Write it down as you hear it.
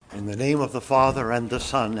In the name of the Father, and the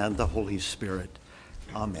Son, and the Holy Spirit.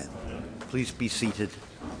 Amen. Please be seated.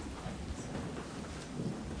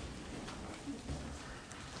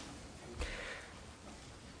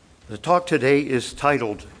 The talk today is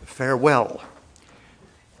titled, Farewell.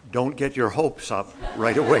 Don't get your hopes up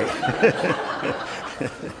right away.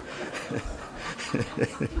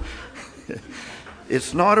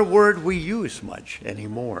 It's not a word we use much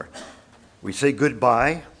anymore. We say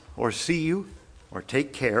goodbye, or see you, or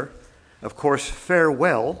take care. Of course,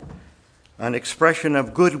 farewell, an expression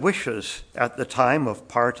of good wishes at the time of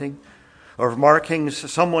parting, or marking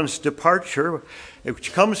someone's departure,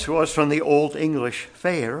 which comes to us from the Old English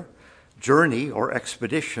fare, journey or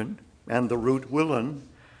expedition, and the root willen,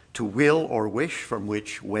 to will or wish, from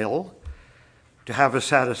which will, to have a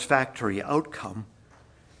satisfactory outcome,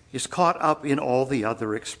 is caught up in all the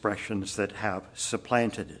other expressions that have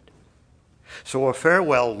supplanted it. So a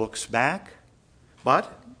farewell looks back,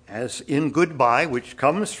 but as in goodbye, which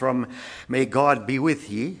comes from may God be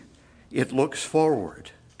with ye, it looks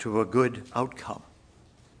forward to a good outcome.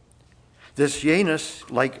 This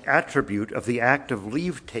Janus-like attribute of the act of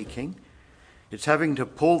leave-taking, it's having to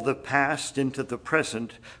pull the past into the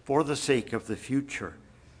present for the sake of the future,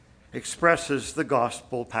 expresses the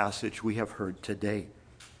gospel passage we have heard today.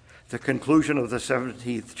 The conclusion of the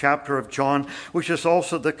 17th chapter of John, which is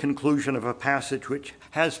also the conclusion of a passage which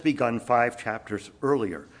has begun 5 chapters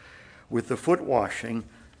earlier with the foot washing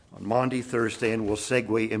on Maundy Thursday, and will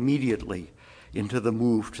segue immediately into the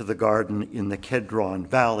move to the garden in the Kedron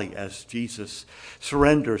Valley as Jesus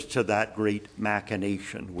surrenders to that great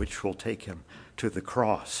machination which will take him to the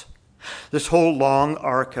cross. This whole long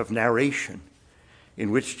arc of narration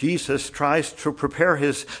in which Jesus tries to prepare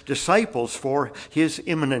his disciples for his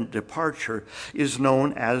imminent departure is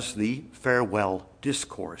known as the farewell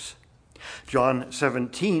discourse. John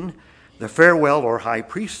 17, the farewell or high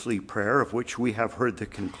priestly prayer, of which we have heard the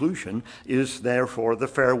conclusion, is therefore the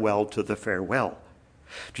farewell to the farewell.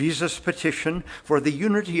 Jesus' petition for the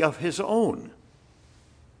unity of his own,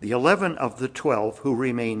 the 11 of the 12 who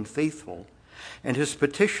remain faithful, and his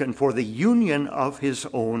petition for the union of his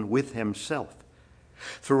own with himself.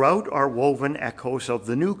 Throughout are woven echoes of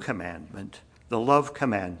the new commandment, the love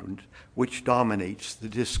commandment, which dominates the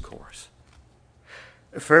discourse.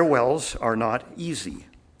 Farewells are not easy,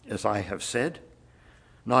 as I have said.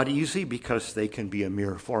 Not easy because they can be a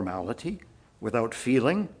mere formality, without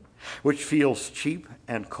feeling, which feels cheap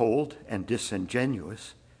and cold and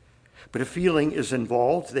disingenuous. But if feeling is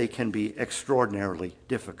involved, they can be extraordinarily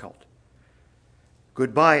difficult.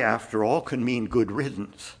 Goodbye, after all, can mean good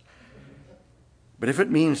riddance. But if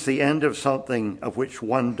it means the end of something of which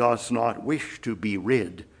one does not wish to be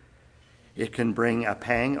rid, it can bring a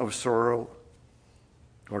pang of sorrow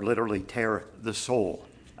or literally tear the soul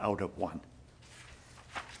out of one.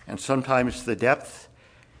 And sometimes the depth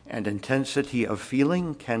and intensity of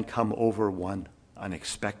feeling can come over one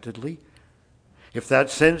unexpectedly. If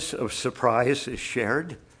that sense of surprise is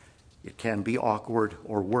shared, it can be awkward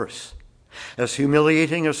or worse, as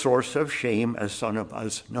humiliating a source of shame as some of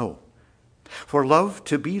us know. For love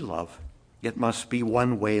to be love, it must be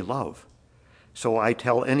one-way love. So I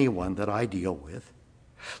tell anyone that I deal with,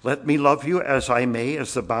 let me love you as I may,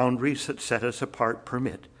 as the boundaries that set us apart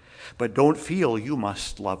permit, but don't feel you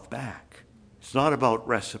must love back. It's not about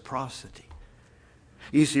reciprocity.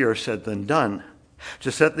 Easier said than done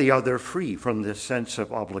to set the other free from this sense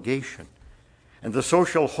of obligation and the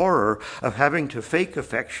social horror of having to fake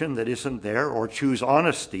affection that isn't there or choose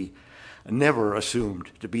honesty, never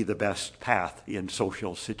assumed to be the best path in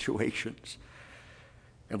social situations.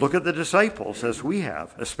 And look at the disciples as we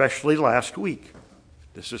have, especially last week.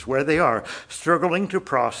 This is where they are, struggling to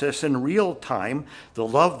process in real time the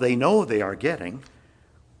love they know they are getting,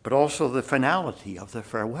 but also the finality of the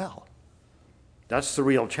farewell. That's the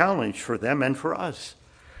real challenge for them and for us,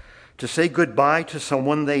 to say goodbye to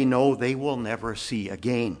someone they know they will never see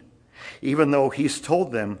again, even though he's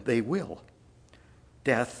told them they will.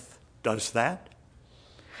 Death does that.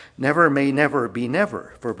 Never may never be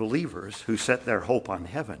never for believers who set their hope on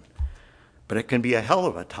heaven. But it can be a hell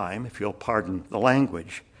of a time, if you'll pardon the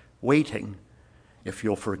language, waiting, if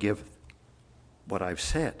you'll forgive what I've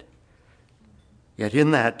said. Yet in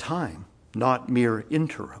that time, not mere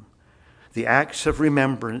interim, the acts of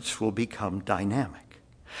remembrance will become dynamic.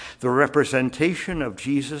 The representation of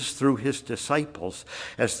Jesus through his disciples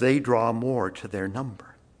as they draw more to their number.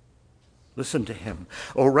 Listen to him.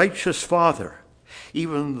 O righteous Father,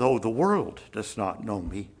 even though the world does not know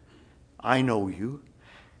me, I know you,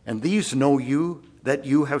 and these know you that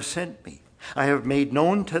you have sent me. I have made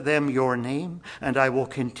known to them your name, and I will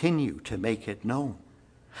continue to make it known,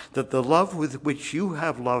 that the love with which you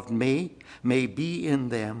have loved me may be in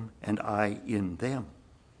them and I in them.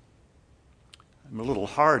 I'm a little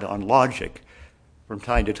hard on logic from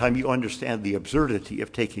time to time. You understand the absurdity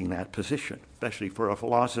of taking that position, especially for a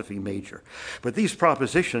philosophy major. But these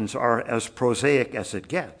propositions are as prosaic as it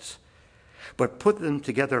gets. But put them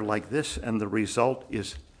together like this, and the result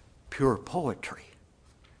is pure poetry.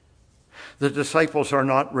 The disciples are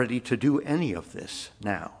not ready to do any of this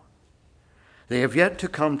now. They have yet to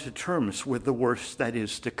come to terms with the worst that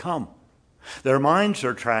is to come. Their minds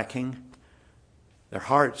are tracking. Their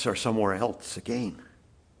hearts are somewhere else again.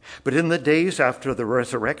 But in the days after the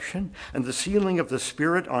resurrection and the sealing of the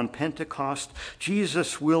Spirit on Pentecost,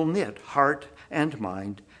 Jesus will knit heart and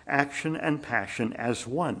mind, action and passion as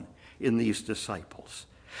one in these disciples.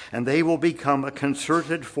 And they will become a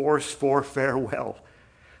concerted force for farewell,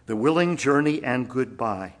 the willing journey and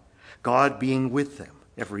goodbye, God being with them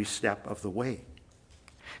every step of the way.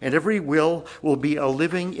 And every will be a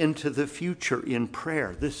living into the future in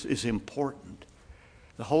prayer. This is important.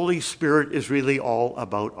 The Holy Spirit is really all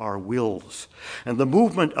about our wills. And the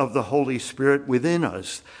movement of the Holy Spirit within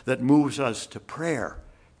us that moves us to prayer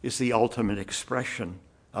is the ultimate expression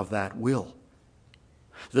of that will.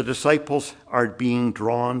 The disciples are being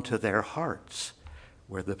drawn to their hearts,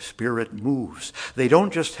 where the Spirit moves. They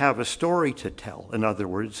don't just have a story to tell, in other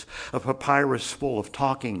words, a papyrus full of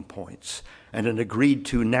talking points and an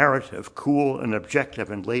agreed-to narrative, cool and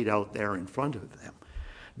objective and laid out there in front of them.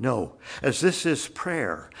 No, as this is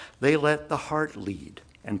prayer, they let the heart lead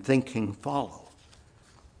and thinking follow.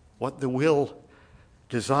 What the will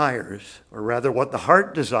desires, or rather what the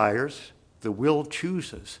heart desires, the will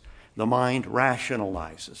chooses. The mind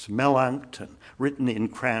rationalizes. Melanchthon, written in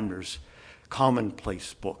Cranmer's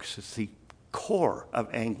commonplace books, is the core of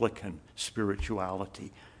Anglican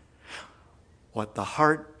spirituality. What the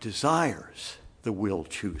heart desires, the will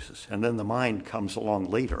chooses. And then the mind comes along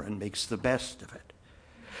later and makes the best of it.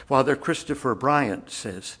 Father Christopher Bryant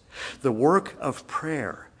says, the work of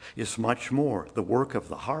prayer is much more the work of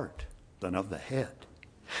the heart than of the head.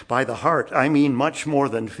 By the heart, I mean much more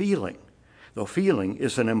than feeling, though feeling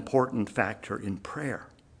is an important factor in prayer.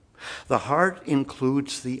 The heart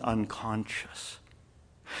includes the unconscious,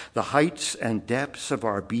 the heights and depths of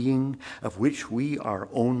our being of which we are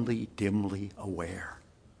only dimly aware.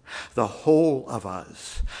 The whole of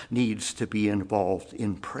us needs to be involved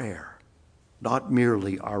in prayer, not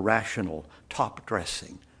merely our rational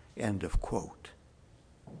top-dressing, end of quote.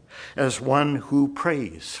 As one who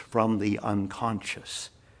prays from the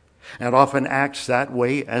unconscious, and often acts that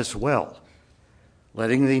way as well,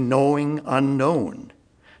 letting the knowing unknown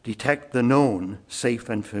detect the known safe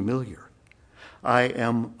and familiar, I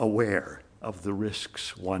am aware of the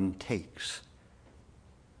risks one takes.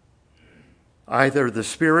 Either the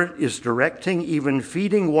Spirit is directing, even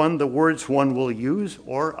feeding one the words one will use,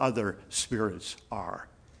 or other spirits are.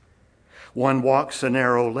 One walks a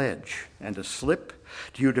narrow ledge, and a slip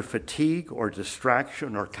due to fatigue or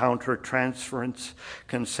distraction or counter-transference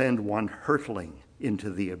can send one hurtling into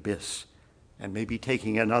the abyss, and maybe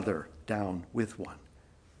taking another down with one.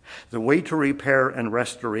 The way to repair and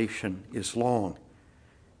restoration is long,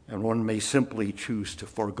 and one may simply choose to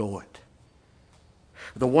forego it.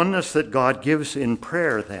 The oneness that God gives in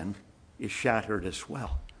prayer, then, is shattered as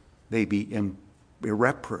well, maybe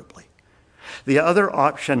irreparably. The other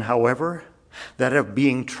option, however, that of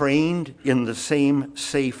being trained in the same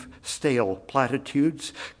safe, stale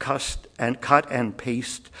platitudes, cut and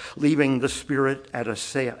paste, leaving the Spirit at a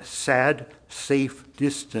sad, safe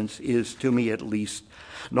distance is, to me at least,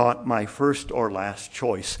 not my first or last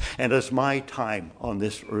choice. And as my time on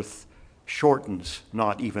this earth shortens,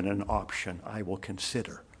 not even an option I will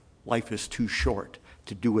consider. Life is too short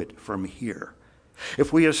to do it from here.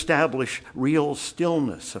 If we establish real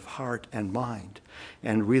stillness of heart and mind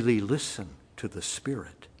and really listen to the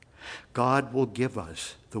Spirit, God will give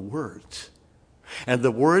us the words. And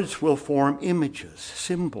the words will form images,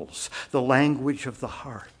 symbols, the language of the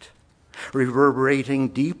heart, reverberating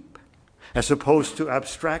deep as opposed to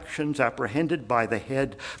abstractions apprehended by the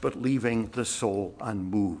head but leaving the soul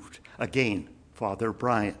unmoved. Again, Father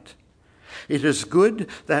Bryant. It is good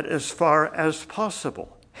that as far as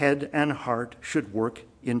possible, head and heart should work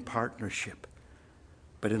in partnership.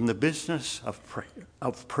 But in the business of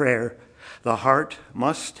prayer, the heart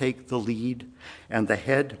must take the lead and the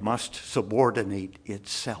head must subordinate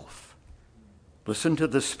itself. Listen to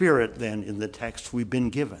the Spirit then in the text we've been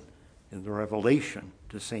given in the Revelation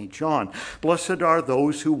to St. John. Blessed are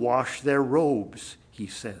those who wash their robes, he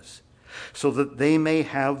says, so that they may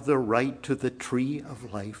have the right to the tree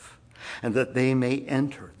of life and that they may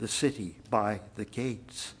enter the city by the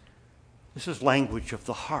gates. This is language of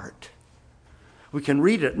the heart. We can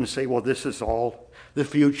read it and say, well, this is all the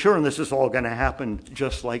future and this is all going to happen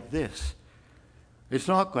just like this. It's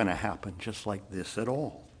not going to happen just like this at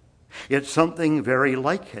all. It's something very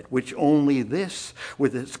like it, which only this,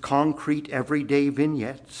 with its concrete everyday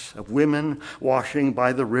vignettes of women washing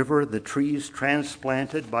by the river, the trees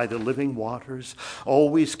transplanted by the living waters,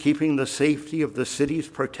 always keeping the safety of the city's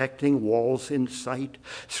protecting walls in sight,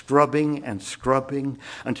 scrubbing and scrubbing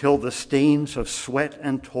until the stains of sweat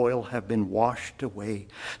and toil have been washed away,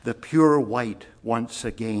 the pure white once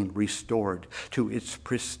again restored to its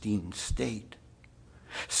pristine state.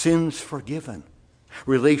 Sins forgiven,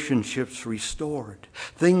 relationships restored,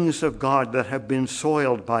 things of God that have been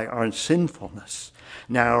soiled by our sinfulness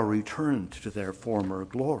now returned to their former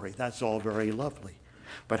glory. That's all very lovely.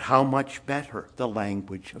 But how much better the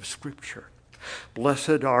language of Scripture.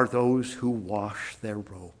 Blessed are those who wash their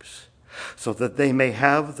robes, so that they may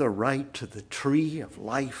have the right to the tree of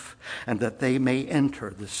life and that they may enter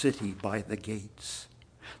the city by the gates.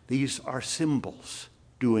 These are symbols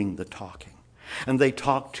doing the talking. And they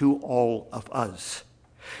talk to all of us.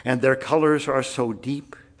 And their colors are so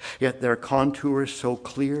deep, yet their contours so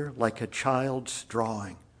clear, like a child's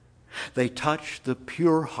drawing. They touch the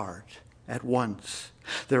pure heart at once.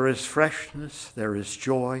 There is freshness, there is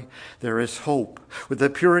joy, there is hope, with the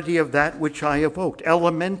purity of that which I evoked.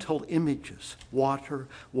 Elemental images, water,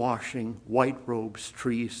 washing, white robes,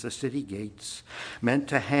 trees, the city gates, meant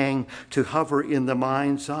to hang, to hover in the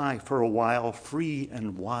mind's eye for a while, free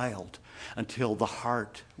and wild, until the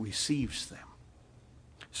heart receives them.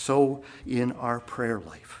 So in our prayer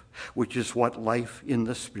life, which is what life in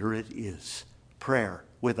the Spirit is, prayer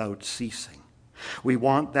without ceasing. We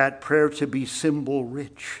want that prayer to be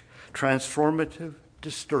symbol-rich, transformative,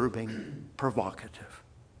 disturbing, provocative.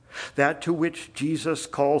 That to which Jesus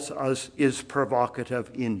calls us is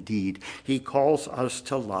provocative indeed. He calls us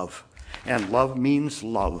to love, and love means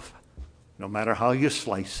love. No matter how you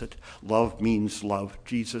slice it, love means love.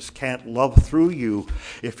 Jesus can't love through you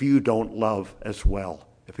if you don't love as well.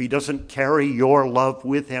 If he doesn't carry your love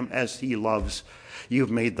with him as he loves, you've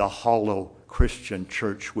made the hollow Christian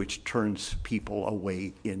church which turns people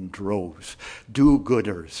away in droves.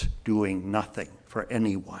 Do-gooders doing nothing for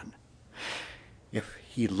anyone. If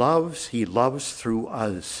he loves through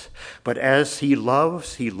us. But as he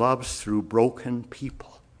loves through broken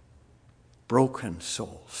people, broken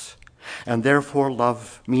souls. And therefore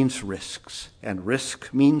love means risks, and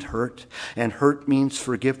risk means hurt, and hurt means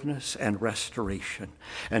forgiveness and restoration,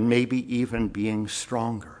 and maybe even being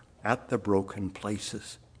stronger at the broken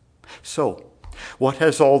places. So, what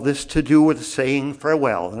has all this to do with saying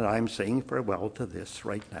farewell? And I'm saying farewell to this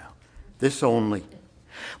right now. This only.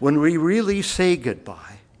 When we really say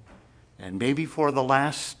goodbye, and maybe for the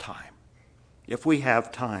last time, if we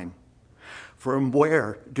have time, from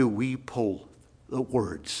where do we pull the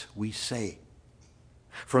words we say?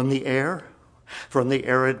 From the air? From the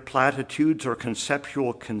arid platitudes or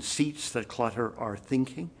conceptual conceits that clutter our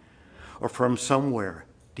thinking? Or from somewhere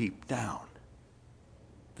deep down?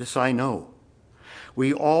 This I know.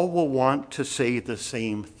 We all will want to say the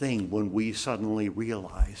same thing when we suddenly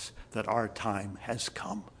realize that our time has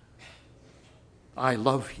come. I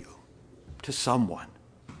love you to someone,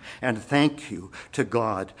 and thank you to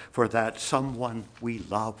God for that someone we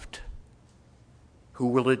loved. Who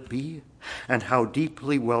will it be? And how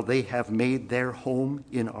deeply will they have made their home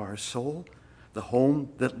in our soul, the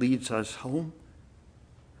home that leads us home?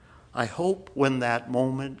 I hope when that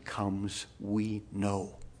moment comes, we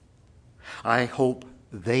know. I hope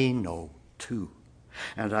they know too.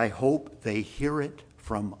 And I hope they hear it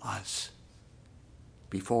from us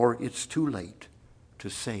before it's too late to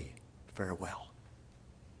say farewell.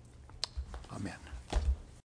 Amen.